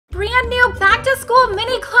brand new back to school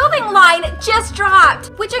mini clothing line just dropped,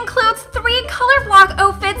 which includes 3 color block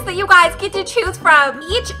outfits that you guys get to choose from.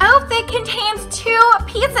 Each outfit contains 2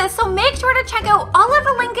 pieces, so make sure to check out all of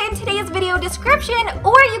the link in today's video description,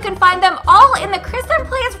 or you can find them all in the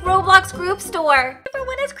KrystinPlays Roblox group store.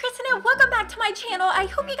 Everyone, it's Krystin and welcome back to my channel. I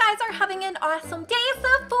hope you guys are having an awesome day. So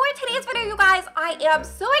for today's video, you guys, I am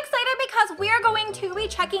so excited because we are going to be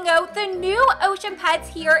checking out the new ocean pets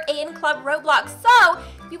here in Club Roblox. So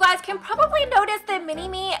you guys can probably notice that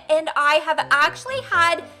Mini-Me and I have actually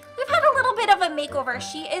we've had a little bit of a makeover.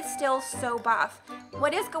 She is still so buff.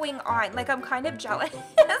 What is going on? Like, I'm kind of jealous.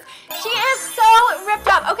 She is so ripped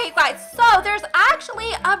up. Okay, guys, so there's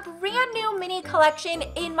actually a brand new mini collection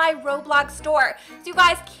in my Roblox store. So you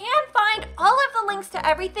guys can find all of the links to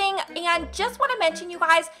everything. And just want to mention, you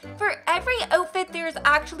guys, for every outfit, there's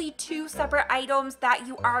actually 2 separate items that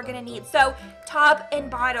you are going to need. So top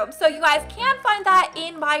and bottom. So you guys can find that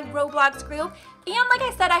in my Roblox group. And like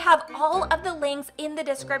I said, I have all of the links in the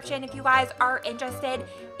description if you guys are interested,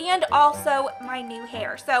 and also my new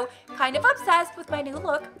hair. So kind of obsessed with my new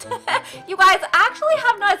look. You guys actually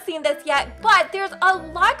have not seen this yet, but there's a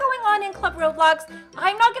lot going on in Club Roblox.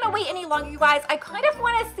 I'm not going to wait any longer, you guys. I kind of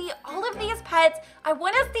want to see all of these pets. I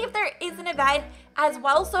want to see if there is an event as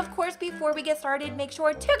well. So of course, before we get started, make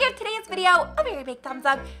sure to give today's video a very big thumbs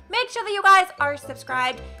up. Make sure that you guys are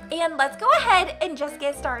subscribed, and let's go ahead and just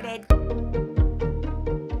get started.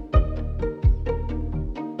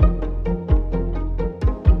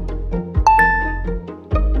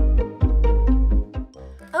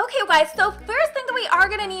 Okay, guys, so first thing that we are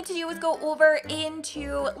going to need to do is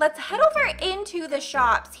let's head over into the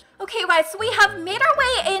shops. Okay, guys, so we have made our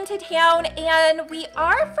way into town, and we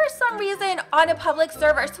are, for some reason, on a public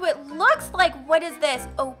server. So it looks like, what is this?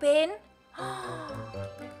 Open?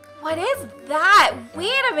 What is that?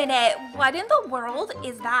 Wait a minute. What in the world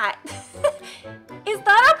is that? Is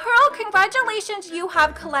that a pearl? Congratulations, you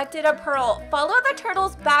have collected a pearl. Follow the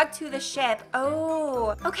turtles back to the ship.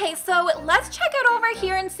 Oh, okay, so let's check it over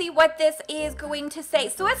here and see what this is going to say.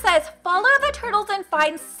 So it says, follow the turtles and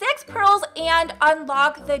find 6 pearls and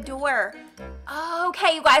unlock the door.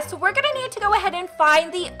 Okay, you guys, so we're gonna need to go ahead and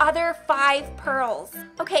find the other 5 pearls.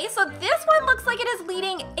 Okay, so this one looks like it is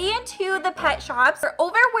leading into the pet shops, or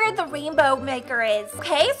over where the rainbow maker is.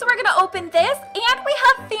 Okay, so we're gonna open this, and we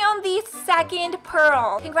have found the 2nd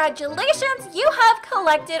pearl. Congratulations, you have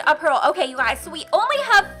collected a pearl. Okay, you guys, so we only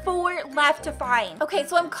have 4 left to find. Okay,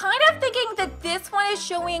 so I'm kind of thinking that this one is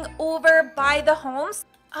showing over by the homes.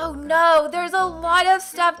 Oh no, there's a lot of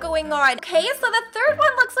stuff going on. Okay, so the 3rd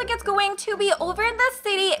one looks like it's going to be over in the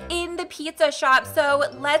city in the pizza shop. So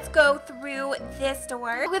let's go through this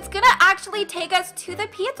door. It's gonna actually take us to the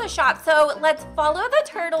pizza shop. So let's follow the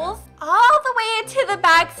turtles all the way to the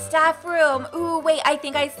back staff room. Ooh, wait, I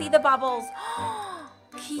think I see the bubbles.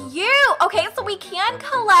 Cute. Okay, so we can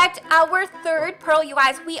collect our 3rd pearl, you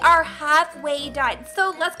guys. We are halfway done.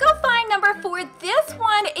 So let's go find number 4. This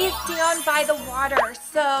one is down by the water.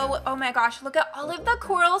 So, oh my gosh, look at all of the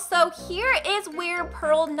corals. So here is where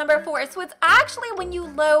pearl number 4 is. So it's actually when you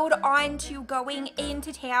load on to going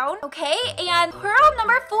into town. Okay, and pearl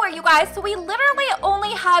number 4, you guys. So we literally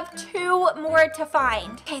only have 2 more to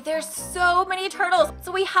find. Okay, there's so many turtles.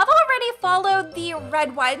 So we have already followed the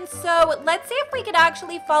red one. So let's see if we can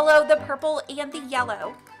actually follow the purple and the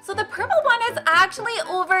yellow. So the purple one is actually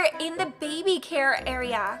over in the baby care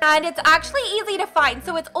area, and it's actually easy to find.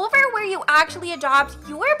 So it's over where you actually adopt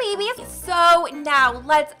your babies. So now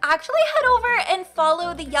let's actually head over and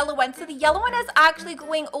follow the yellow one. So the yellow one is actually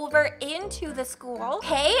going over into the school.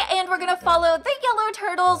 Okay, and we're gonna follow the yellow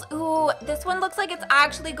turtles. Ooh, this one looks like it's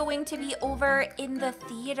actually going to be over in the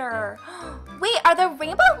theater. Wait, are the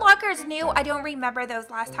rainbow lockers new? I don't remember those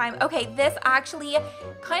last time. Okay, this actually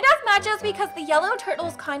kind of matches because the yellow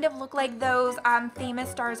turtles kind of look like those famous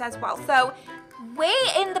stars as well. So way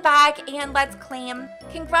in the back, and let's claim.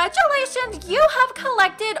 Congratulations, you have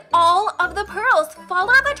collected all of the pearls.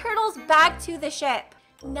 Follow the turtles back to the ship.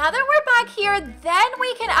 Now that we're back here, then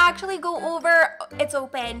we can actually go over. It's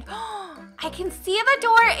open. I can see the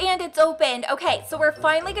door and it's opened. Okay, so we're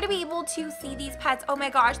finally gonna be able to see these pets. Oh my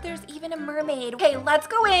gosh, there's even a mermaid. Okay, let's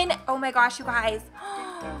go in. Oh my gosh, you guys.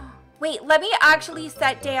 Wait, let me actually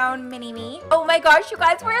set down Mini-Me. Oh my gosh, you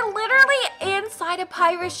guys, we're literally inside a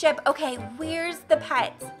pirate ship. Okay, where's the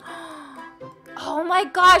pets? Oh my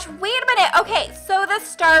gosh, wait a minute. Okay, so the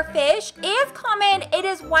starfish is common. It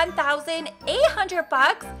is 1,800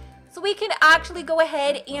 bucks. So we can actually go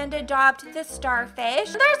ahead and adopt the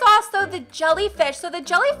starfish. There's also the jellyfish. So the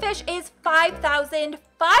jellyfish is 5,400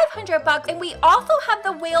 500 bucks. And we also have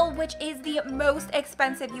the whale, which is the most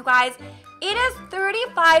expensive, you guys. It is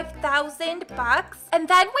 35,000 bucks. And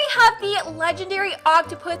then we have the legendary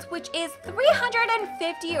octopus, which is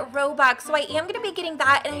 350 Robux. So I am going to be getting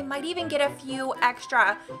that, and I might even get a few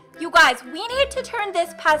extra. You guys, we need to turn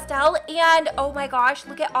this pastel, and oh my gosh,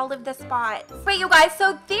 look at all of the spots. Right, you guys,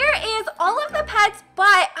 so there is all of the pets,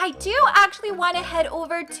 but I do actually want to head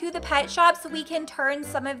over to the pet shop so we can turn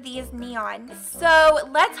some of these neon. So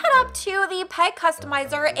let's head up to the pet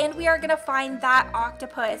customizer, and we are going to find that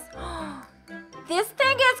octopus. This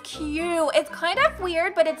thing is cute. It's kind of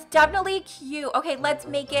weird, but it's definitely cute. Okay, let's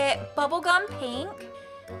make it bubblegum pink.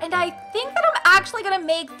 And I think that I'm actually going to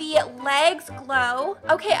make the legs glow.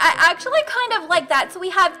 Okay, I actually kind of like that. So we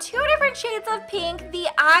have two different shades of pink. The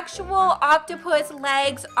actual octopus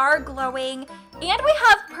legs are glowing. And we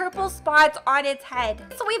have purple spots on its head.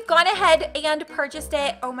 So we've gone ahead and purchased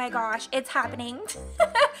it. Oh my gosh, it's happening.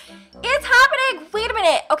 It's happening. Wait a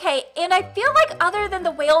minute. Okay, and I feel like other than the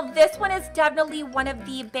whale, this one is definitely one of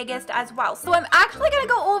the biggest as well. So I'm actually going to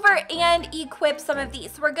go over and equip some of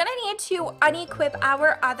these. So we're going to need to unequip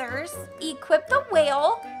our others, equip the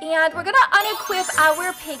whale, and we're going to unequip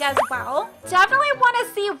our pig as well. Definitely want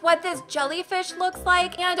to see what this jellyfish looks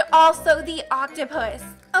like, and also the octopus.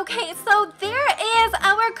 Okay, so there is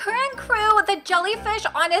our current crew. The jellyfish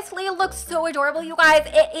honestly looks so adorable, you guys.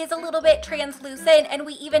 It is a little bit translucent, and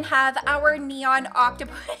we even have our neon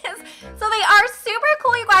octopus. So they are super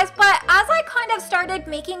cool, you guys, but as I kind of started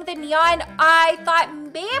making the neon, I thought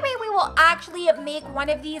maybe we will actually make one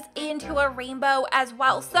of these into a rainbow as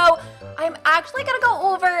well. So I'm actually gonna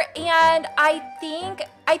go over, and I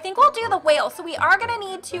think we'll do the whale. So we are gonna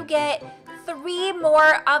need to get 3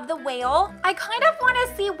 more of the whale. I kind of want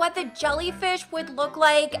to see what the jellyfish would look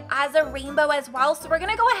like as a rainbow as well. So we're going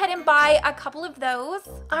to go ahead and buy a couple of those.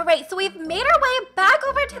 All right, so we've made our way back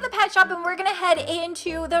over to the pet shop, and we're going to head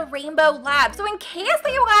into the rainbow lab. So in case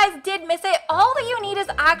that you guys did miss it, all that you need is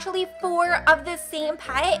actually 4 of the same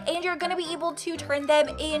pet, and you're going to be able to turn them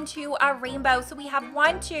into a rainbow. So we have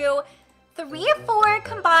 1, 2, 3, 4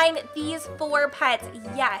 combine these 4 pets.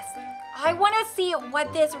 Yes. I want to see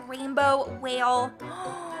what this rainbow whale...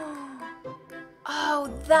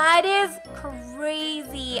 Oh, that is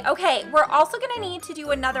crazy. Okay, we're also going to need to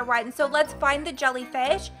do another one. So let's find the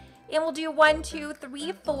jellyfish. And we'll do 1, 2,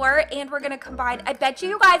 3, 4. And we're going to combine. I bet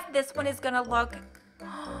you guys this one is going to look...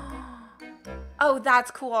 Oh, that's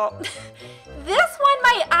cool. This one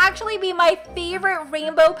might actually be my favorite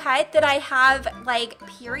rainbow pet that I have, like,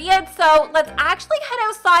 period. So let's actually head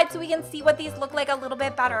outside so we can see what these look like a little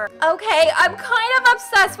bit better. Okay, I'm kind of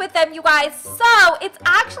obsessed with them, you guys. So it's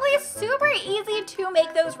actually super easy to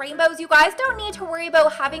make those rainbows. You guys don't need to worry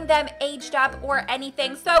about having them aged up or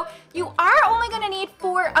anything. So you are only going to need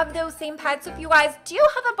 4 of those same pets. So if you guys do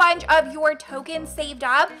have a bunch of your tokens saved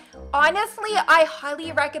up, honestly, I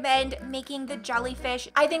highly recommend making the jellyfish.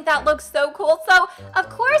 I think that looks so cool. So of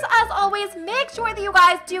course, as always, make sure that you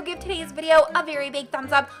guys do give today's video a very big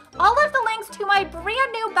thumbs up. All of the links to my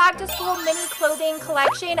brand new back to school mini clothing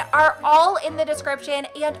collection are all in the description,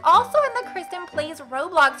 and also in the Krystin Plays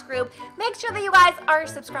Roblox group. Make sure that you guys are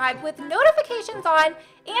subscribed with notifications on, and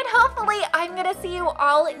hopefully I'm gonna see you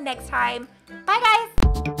all next time. Bye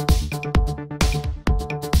guys.